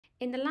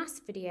In the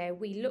last video,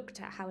 we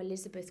looked at how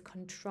Elizabeth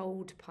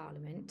controlled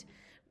Parliament.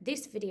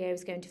 This video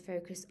is going to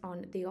focus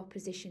on the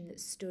opposition that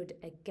stood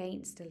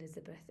against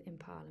Elizabeth in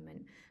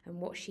Parliament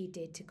and what she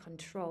did to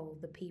control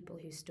the people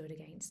who stood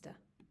against her.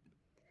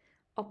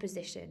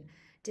 Opposition.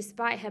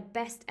 Despite her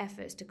best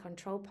efforts to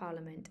control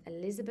Parliament,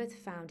 Elizabeth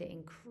found it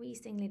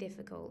increasingly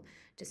difficult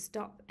to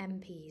stop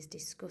MPs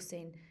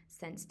discussing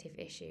sensitive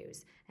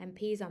issues.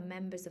 MPs are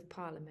members of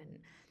Parliament,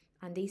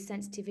 and these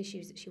sensitive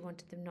issues that she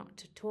wanted them not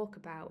to talk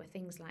about were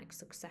things like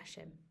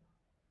succession.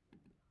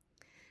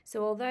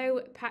 So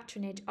although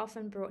patronage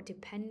often brought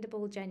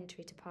dependable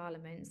gentry to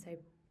Parliament, so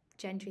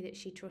gentry that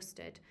she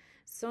trusted,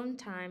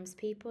 sometimes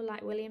people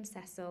like William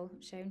Cecil,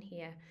 shown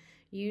here,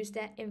 used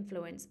their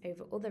influence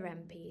over other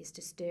MPs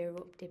to stir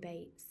up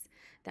debates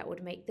that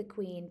would make the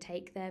Queen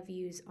take their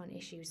views on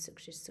issues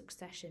such as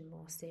succession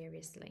more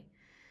seriously.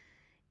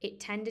 It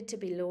tended to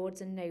be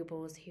lords and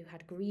nobles who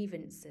had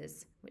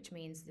grievances, which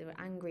means they were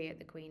angry at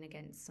the Queen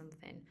against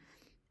something,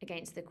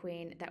 against the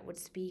Queen, that would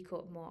speak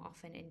up more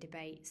often in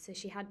debate. So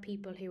she had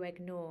people who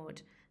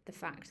ignored the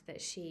fact that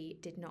she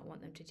did not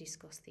want them to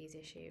discuss these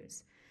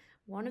issues.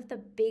 One of the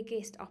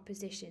biggest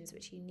oppositions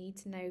which you need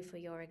to know for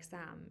your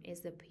exam is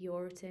the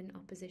Puritan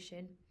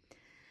opposition.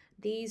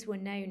 These were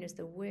known as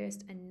the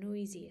worst and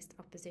noisiest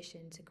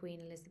opposition to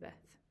Queen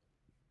Elizabeth.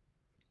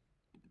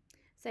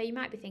 So you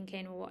might be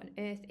thinking, well, what on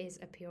earth is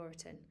a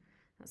Puritan?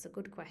 That's a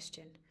good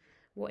question.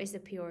 What is a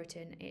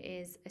Puritan? It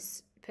is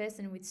a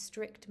person with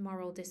strict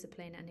moral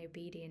discipline and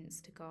obedience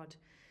to God.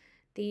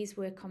 These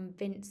were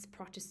convinced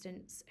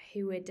Protestants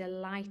who were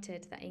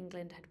delighted that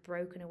England had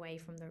broken away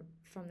from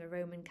the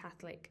Roman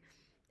Catholic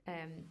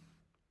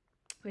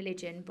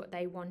religion, but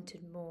they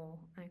wanted more,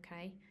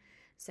 okay?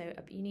 So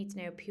you need to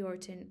know a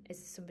Puritan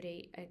is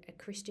somebody, a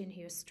Christian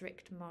who has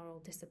strict moral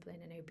discipline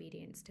and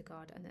obedience to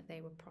God, and that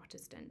they were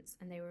Protestants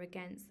and they were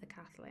against the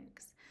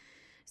Catholics.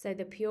 So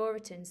the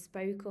Puritans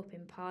spoke up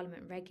in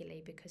Parliament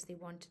regularly because they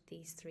wanted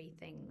these three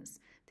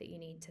things that you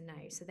need to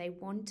know. So they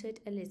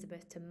wanted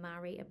Elizabeth to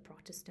marry a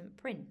Protestant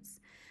prince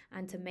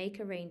and to make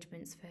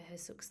arrangements for her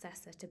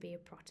successor to be a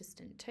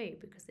Protestant too,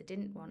 because they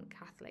didn't want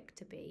Catholic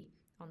to be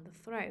on the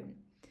throne.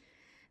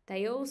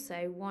 They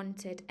also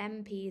wanted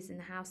MPs in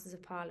the Houses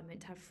of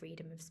Parliament to have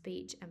freedom of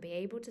speech and be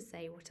able to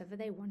say whatever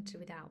they wanted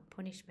without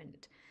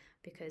punishment,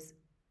 because,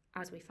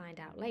 as we find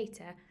out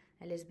later,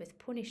 Elizabeth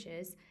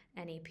punishes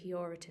any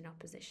Puritan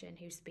opposition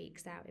who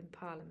speaks out in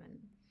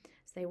Parliament.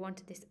 So they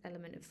wanted this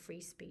element of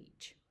free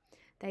speech.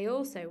 They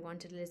also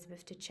wanted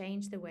Elizabeth to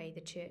change the way the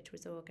church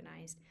was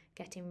organised,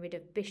 getting rid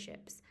of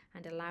bishops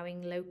and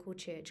allowing local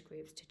church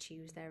groups to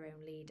choose their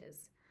own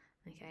leaders.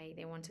 Okay,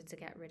 they wanted to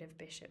get rid of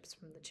bishops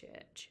from the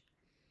church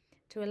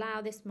to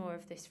allow more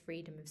of this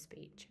freedom of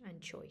speech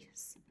and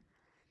choice.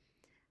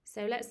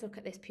 So let's look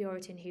at this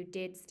Puritan who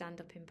did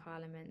stand up in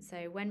Parliament.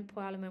 So when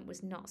Parliament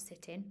was not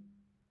sitting,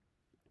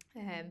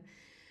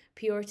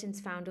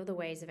 Puritans found other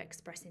ways of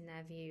expressing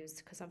their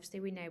views, because obviously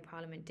we know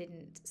Parliament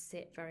didn't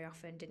sit very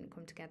often, didn't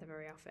come together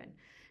very often.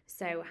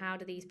 So how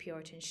do these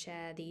Puritans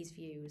share these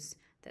views?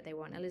 That they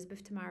want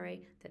Elizabeth to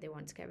marry, that they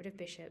want to get rid of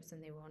bishops,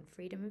 and they want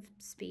freedom of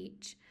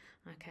speech.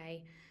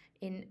 Okay.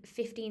 In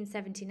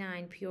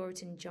 1579,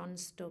 Puritan John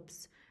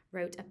Stubbs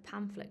wrote a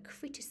pamphlet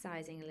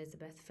criticising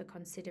Elizabeth for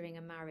considering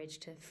a marriage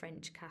to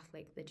French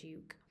Catholic, the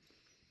Duke.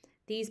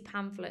 These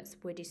pamphlets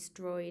were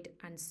destroyed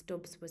and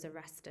Stubbs was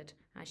arrested.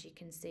 As you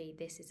can see,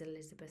 this is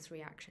Elizabeth's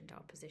reaction to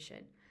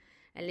opposition.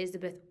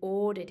 Elizabeth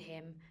ordered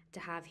him to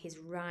have his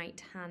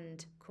right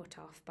hand cut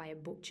off by a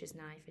butcher's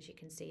knife, as you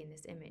can see in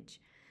this image.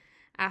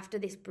 After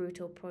this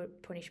brutal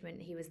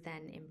punishment, he was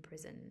then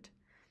imprisoned.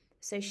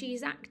 So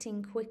she's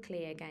acting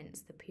quickly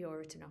against the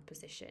Puritan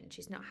opposition.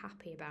 She's not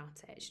happy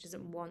about it. She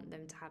doesn't want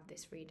them to have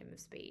this freedom of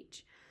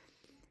speech.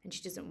 And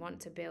she doesn't want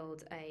to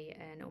build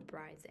an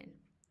uprising.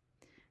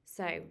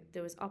 So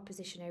there was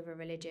opposition over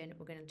religion.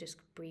 We're going to just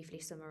briefly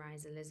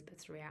summarise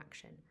Elizabeth's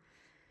reaction.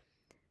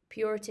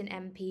 Puritan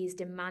MPs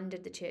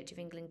demanded the Church of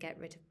England get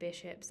rid of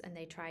bishops, and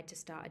they tried to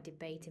start a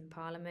debate in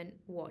Parliament.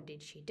 What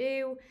did she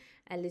do?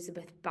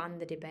 Elizabeth banned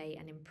the debate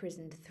and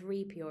imprisoned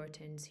 3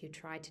 Puritans who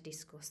tried to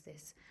discuss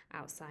this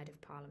outside of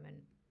Parliament.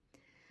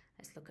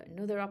 Let's look at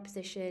another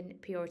opposition.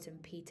 Puritan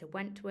Peter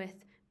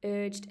Wentworth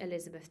urged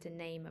Elizabeth to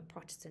name a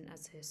Protestant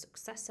as her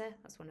successor.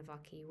 That's one of our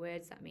key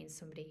words. That means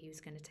somebody who's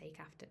going to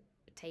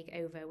take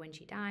over when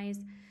she dies.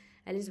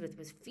 Elizabeth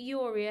was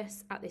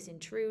furious at this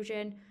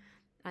intrusion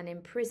and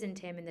imprisoned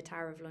him in the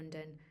Tower of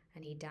London,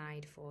 and he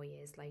died 4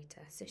 years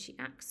later. So she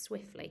acts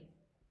swiftly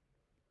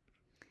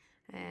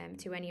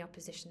to any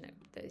opposition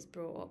that is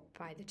brought up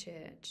by the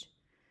church.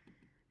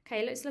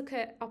 Okay, let's look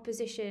at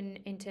opposition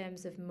in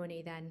terms of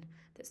money then,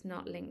 that's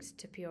not linked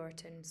to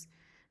Puritans.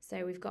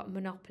 So we've got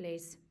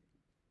monopolies.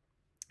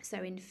 So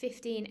in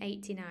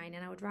 1589,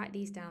 and I would write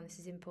these down, this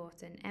is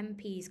important,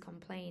 MPs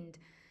complained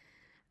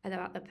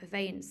about the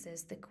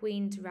purveyances, the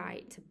Queen's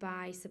right to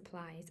buy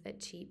supplies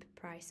at cheap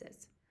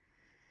prices.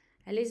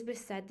 Elizabeth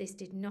said this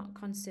did not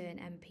concern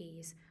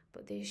MPs,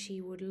 but that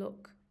she would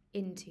look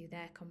into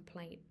their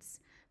complaints.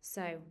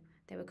 So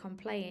they were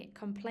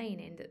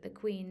complaining that the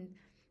Queen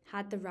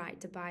had the right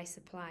to buy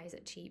supplies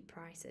at cheap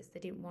prices. They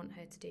didn't want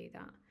her to do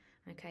that.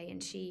 Okay,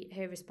 and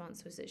her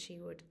response was that she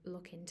would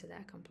look into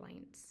their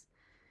complaints.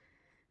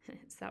 So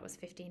that was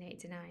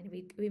 1589.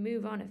 We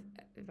move on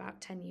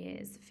about 10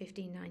 years,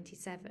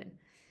 1597.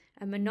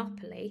 A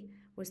monopoly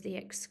was the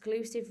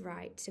exclusive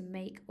right to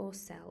make or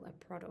sell a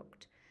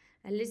product.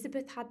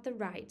 Elizabeth had the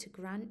right to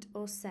grant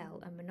or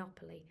sell a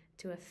monopoly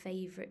to a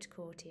favourite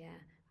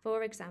courtier.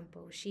 For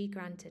example, she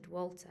granted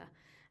Walter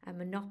a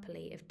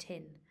monopoly of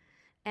tin.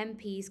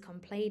 MPs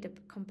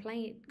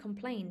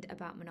complained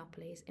about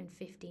monopolies in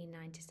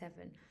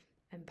 1597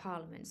 in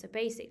Parliament. So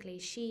basically,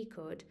 she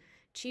could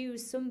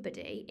choose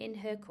somebody in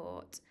her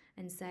court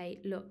and say,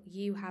 look,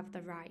 you have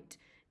the right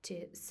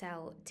to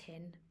sell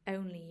tin.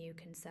 Only you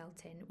can sell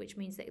tin, which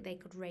means that they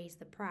could raise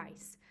the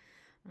price.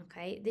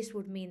 Okay, this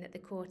would mean that the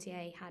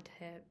courtier had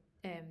her,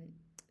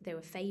 they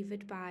were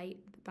favoured by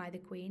the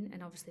Queen,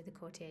 and obviously the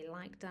courtier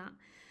liked that.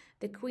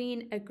 The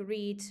Queen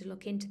agreed to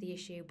look into the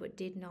issue but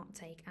did not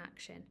take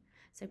action.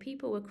 So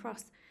people were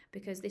cross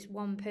because this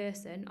one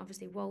person,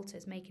 obviously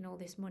Walter's making all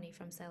this money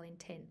from selling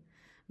tin.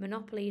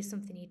 Monopoly is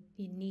something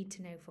you need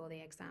to know for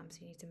the exam, so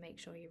you need to make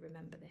sure you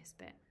remember this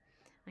bit.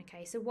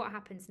 Okay, so what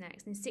happens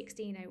next? In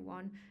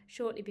 1601,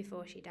 shortly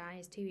before she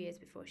dies, 2 years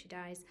before she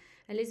dies,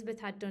 Elizabeth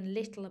had done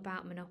little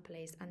about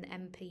monopolies, and the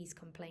MPs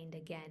complained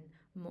again,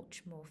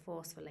 much more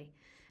forcefully.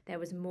 There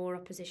was more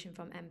opposition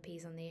from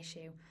MPs on the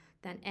issue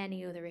than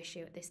any other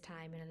issue at this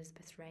time in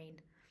Elizabeth's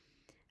reign.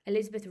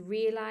 Elizabeth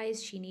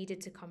realised she needed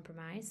to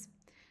compromise,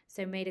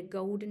 so made a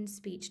golden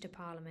speech to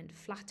Parliament,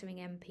 flattering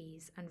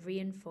MPs and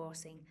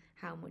reinforcing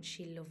how much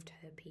she loved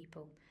her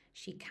people.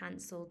 She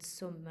cancelled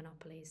some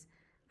monopolies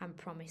and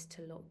promised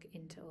to look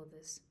into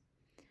others.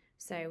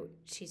 So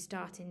she's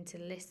starting to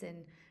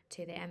listen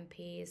to the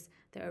MPs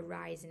that are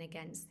rising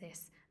against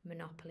this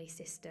monopoly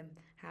system,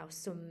 how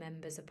some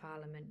members of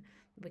Parliament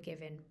were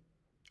given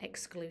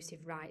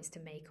exclusive rights to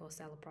make or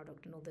sell a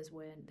product and others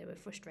weren't. They were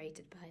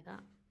frustrated by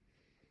that.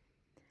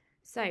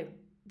 So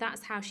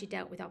that's how she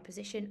dealt with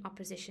opposition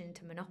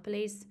to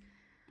monopolies,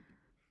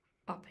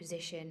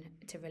 opposition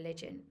to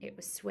religion. It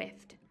was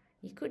swift.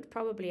 You could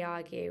probably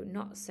argue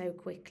not so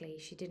quickly.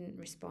 She didn't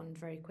respond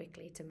very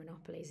quickly to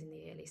monopolies in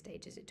the early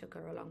stages. It took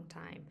her a long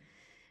time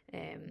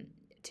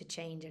to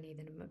change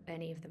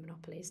any of the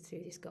monopolies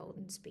through this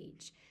golden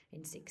speech in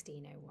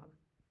 1601.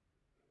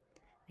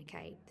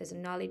 Okay, there's a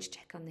knowledge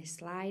check on this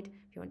slide.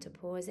 If you want to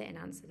pause it and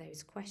answer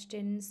those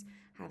questions,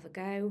 have a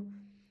go.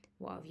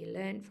 What have you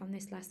learnt from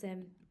this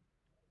lesson?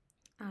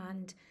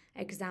 And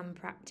exam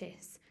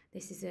practice.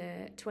 This is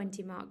a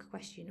 20-mark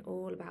question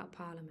all about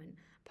Parliament.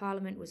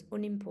 Parliament was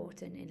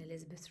unimportant in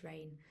Elizabeth's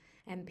reign.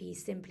 MPs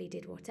simply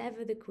did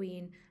whatever the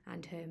Queen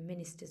and her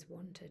ministers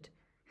wanted.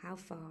 How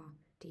far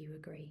do you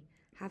agree?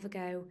 Have a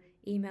go,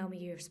 email me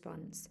your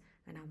response,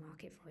 and I'll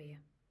mark it for you.